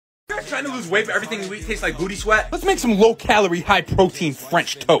Guys trying to lose weight, but everything we eat tastes like booty sweat? Let's make some low-calorie, high-protein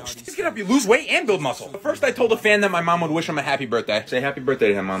French toast. This can help you lose weight and build muscle. But first, I told a fan that my mom would wish him a happy birthday. Say happy birthday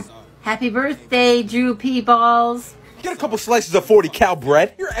to him, Mom. Happy birthday, Drew P. Balls. Get a couple slices of 40 cal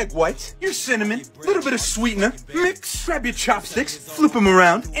bread, your egg whites, your cinnamon, a little bit of sweetener, mix, grab your chopsticks, flip them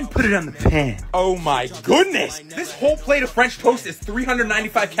around, and put it on the pan. Oh my goodness! This whole plate of French toast is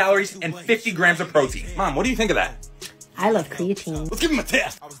 395 calories and 50 grams of protein. Mom, what do you think of that? I love creatine. Let's give him a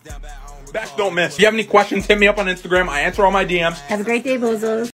test. Backs don't miss. If you have any questions, hit me up on Instagram. I answer all my DMs. Have a great day, bozos.